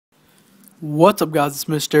What's up guys, it's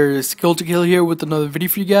Mr. Skill to Kill here with another video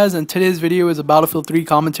for you guys, and today's video is a Battlefield 3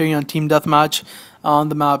 commentary on Team Deathmatch on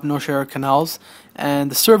the map Nowshera Canals. And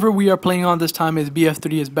the server we are playing on this time is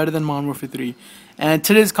BF3 is better than Modern Warfare 3. And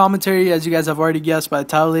today's commentary, as you guys have already guessed by the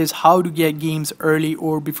title, is how to get games early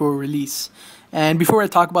or before release. And before I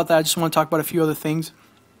talk about that, I just want to talk about a few other things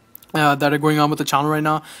that are going on with the channel right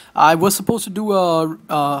now. I was supposed to do a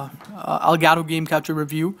Elgato game capture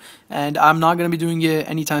review, and I'm not going to be doing it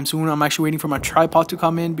anytime soon. I'm actually waiting for my tripod to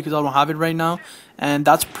come in because I don't have it right now, and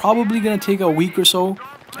that's probably going to take a week or so.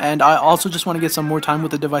 And I also just want to get some more time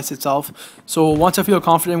with the device itself. So once I feel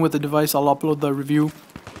confident with the device, I'll upload the review.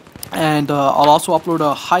 And I'll also upload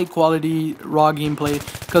a high quality raw gameplay,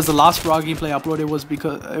 because the last raw gameplay I uploaded was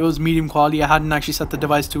because it was medium quality. I hadn't actually set the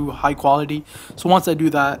device to high quality. So once I do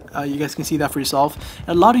that, you guys can see that for yourself.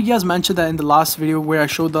 And a lot of you guys mentioned that in the last video where I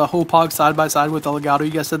showed the Hauppauge side by side with Elgato.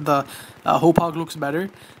 You guys said the Hauppauge looks better.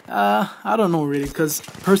 I don't know really, because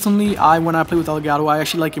personally, when I play with Elgato, I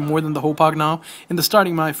actually like it more than the Hauppauge now. In the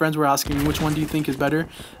starting, my friends were asking me which one do you think is better.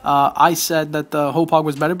 I said that the Hauppauge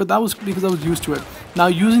was better, but that was because I was used to it. Now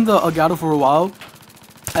using the Elgato for a while,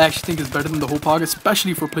 I actually think it's better than the Hauppauge,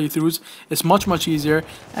 especially for playthroughs. It's much easier,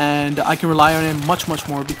 and I can rely on it much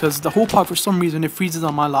more, because the Hauppauge, for some reason, it freezes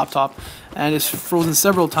on my laptop, and it's frozen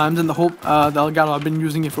several times. And the Elgato, I've been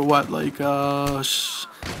using it for what, like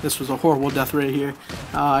this was a horrible death right here.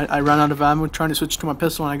 I ran out of ammo trying to switch to my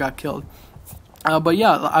pistol and I got killed. But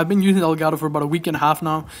yeah, I've been using Elgato for about a week and a half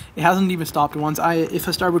now. It hasn't even stopped once. If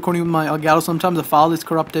I start recording with my Elgato, sometimes the file is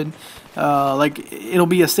corrupted. Like, it'll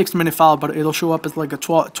be a 6-minute file, but it'll show up as like a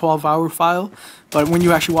 12-hour file. But when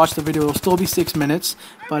you actually watch the video, it'll still be 6 minutes.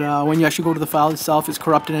 But when you actually go to the file itself, it's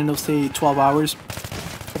corrupted and it'll say 12 hours.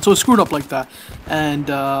 So it's screwed up like that, and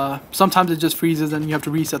sometimes it just freezes and you have to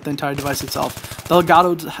reset the entire device itself. The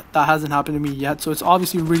Elgato, that hasn't happened to me yet, so it's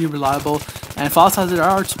obviously really reliable. And file sizes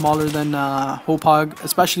are smaller than Hauppauge,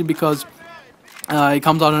 especially because it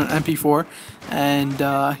comes out on an MP4,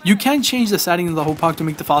 and you can change the settings of the Hauppauge to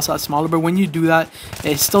make the file size smaller, but when you do that,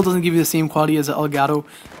 it still doesn't give you the same quality as the Elgato,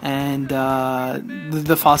 and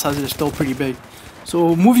the file sizes are still pretty big.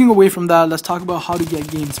 So moving away from that, let's talk about how to get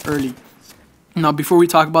games early. Now, before we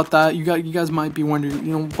talk about that, you guys might be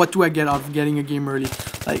wondering, what do I get out of getting a game early?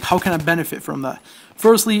 Like, how can I benefit from that?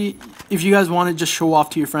 Firstly, if you guys want to just show off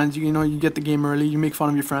to your friends, you get the game early, you make fun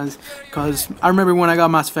of your friends. Because I remember when I got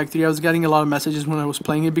Mass Effect 3, I was getting a lot of messages when I was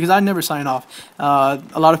playing it, because I never sign off. A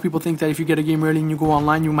lot of people think that if you get a game early and you go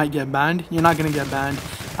online, you might get banned. You're not going to get banned.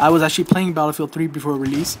 I was actually playing Battlefield 3 before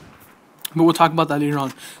release, but we'll talk about that later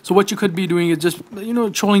on. So what you could be doing is just,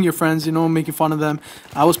 trolling your friends, making fun of them.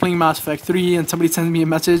 I was playing Mass Effect 3 and somebody sent me a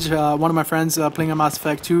message. One of my friends playing on Mass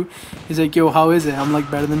Effect 2. He's like, yo, how is it? I'm like,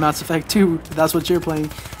 better than Mass Effect 2. That's what you're playing.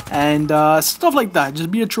 And stuff like that.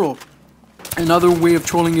 Just be a troll. Another way of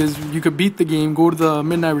trolling is you could beat the game, go to the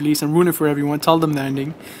midnight release and ruin it for everyone. Tell them the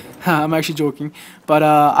ending. I'm actually joking. But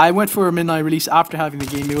I went for a midnight release after having the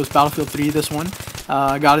game. It was Battlefield 3, this one.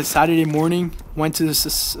 Got it Saturday morning, went to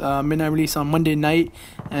this midnight release on Monday night,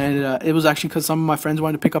 and it was actually because some of my friends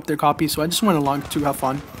wanted to pick up their copies, so I just went along to have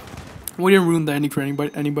fun. We didn't ruin the ending for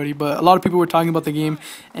anybody, but a lot of people were talking about the game,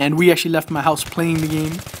 and we actually left my house playing the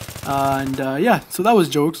game, yeah, so that was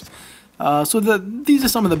jokes. These are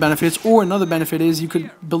some of the benefits. Or another benefit is you could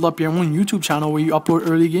build up your own YouTube channel where you upload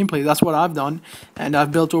early gameplay. That's what I've done, and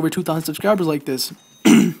I've built over 2,000 subscribers like this.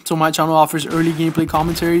 So my channel offers early gameplay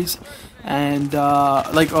commentaries and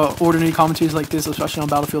ordinary commentaries like this, especially on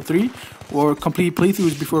Battlefield 3, or complete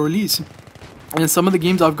playthroughs before release. And some of the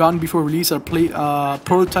games I've gotten before release are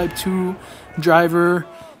Prototype 2, Driver,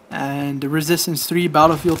 and Resistance 3,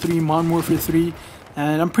 Battlefield 3, Modern Warfare 3.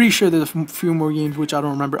 And I'm pretty sure there's a few more games which I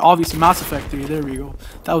don't remember. Obviously, Mass Effect 3, there we go.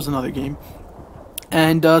 That was another game.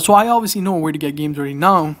 And so I obviously know where to get games ready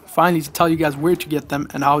now. Finally, to tell you guys where to get them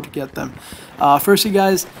and how to get them. Firstly,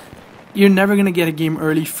 guys, you're never going to get a game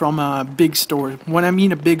early from a big store. When I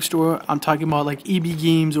mean a big store, I'm talking about like EB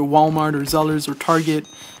Games or Walmart or Zellers or Target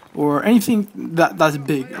or anything that's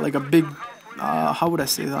big. Like a big, how would I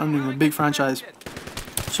say that? I don't know, a big franchise.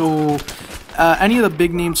 So any of the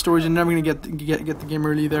big name stores, you're never going to get the game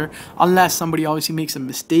early there, unless somebody obviously makes a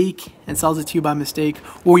mistake and sells it to you by mistake,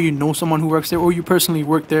 or you know someone who works there, or you personally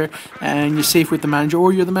work there and you're safe with the manager,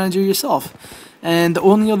 or you're the manager yourself. And the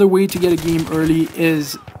only other way to get a game early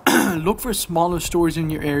is look for smaller stores in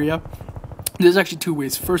your area. There's actually two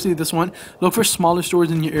ways. Firstly, this one, look for smaller stores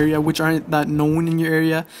in your area which aren't that known in your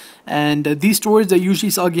area, and these stores, they usually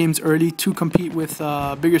sell games early to compete with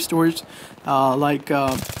bigger stores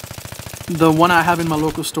the one I have in my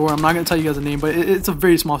local store, I'm not going to tell you guys the name, but it's a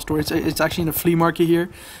very small store. It's actually in a flea market here,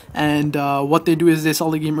 and what they do is they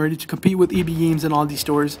sell the game early to compete with EB Games and all these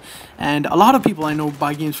stores. And a lot of people I know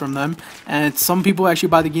buy games from them, and some people actually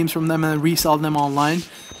buy the games from them and resell them online,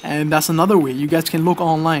 and that's another way. You guys can look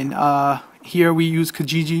online. Here we use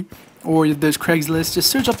Kijiji, or there's Craigslist. Just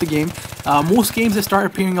search up the game. Most games that start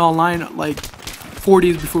appearing online like 4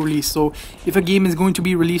 days before release. So if a game is going to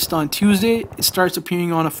be released on Tuesday, it starts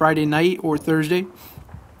appearing on a Friday night or Thursday.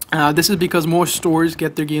 This is because most stores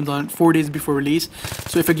get their games on 4 days before release.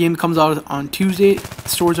 So if a game comes out on Tuesday,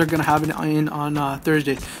 stores are going to have it in on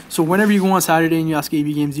Thursday. So whenever you go on Saturday and you ask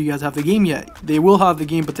AB Games, do you guys have the game yet? They will have the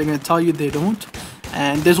game, but they're going to tell you they don't.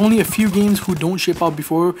 And there's only a few games who don't ship out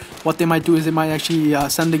before. What they might do is they might actually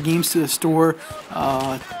send the games to the store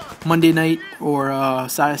Monday night or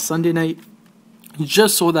Sunday night,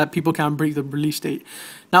 just so that people can't break the release date.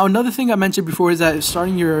 Now, another thing I mentioned before is that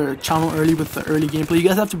starting your channel early with the early gameplay, you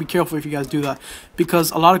guys have to be careful if you guys do that,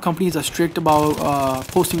 because a lot of companies are strict about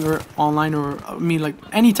posting online, or I mean like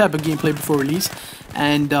any type of gameplay before release.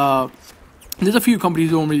 And there's a few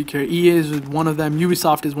companies who don't really care. EA is one of them.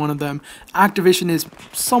 Ubisoft is one of them. Activision is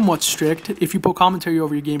somewhat strict. If you put commentary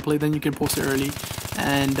over your gameplay, then you can post it early.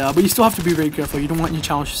 And but you still have to be very careful. You don't want your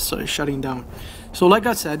channel shutting down. So like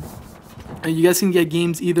I said, you guys can get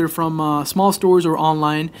games either from small stores or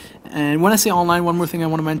online. And when I say online, one more thing I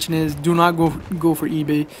want to mention is do not go for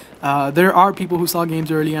eBay. There are people who sell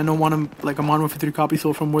games early. I know one, like a Modern Warfare 3 copy,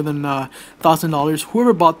 sold for more than $1,000.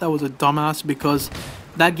 Whoever bought that was a dumbass, because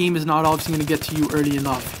that game is not obviously going to get to you early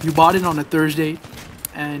enough. You bought it on a Thursday,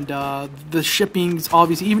 and the shipping's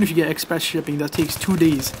obviously, even if you get express shipping, that takes 2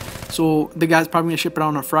 days. So the guy's probably going to ship it out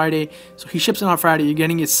on a Friday. So he ships it on Friday. You're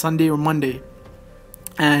getting it Sunday or Monday.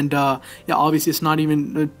 And yeah, obviously it's not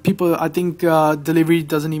even people. I think delivery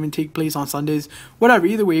doesn't even take place on Sundays. Whatever.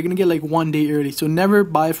 Either way, you're gonna get like 1 day early. So never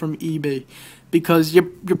buy from eBay, because you're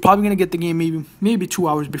probably gonna get the game maybe 2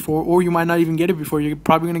 hours before, or you might not even get it before. You're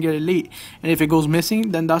probably gonna get it late, and if it goes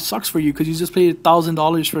missing, then that sucks for you, because you just paid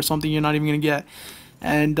 $1,000 for something you're not even gonna get.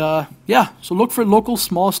 And yeah, so look for local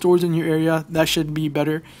small stores in your area. That should be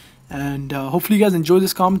better. And hopefully you guys enjoyed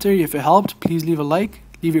this commentary. If it helped, please leave a like,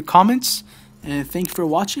 leave your comments. And thank you for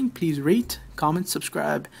watching. Please rate, comment,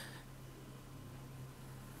 subscribe.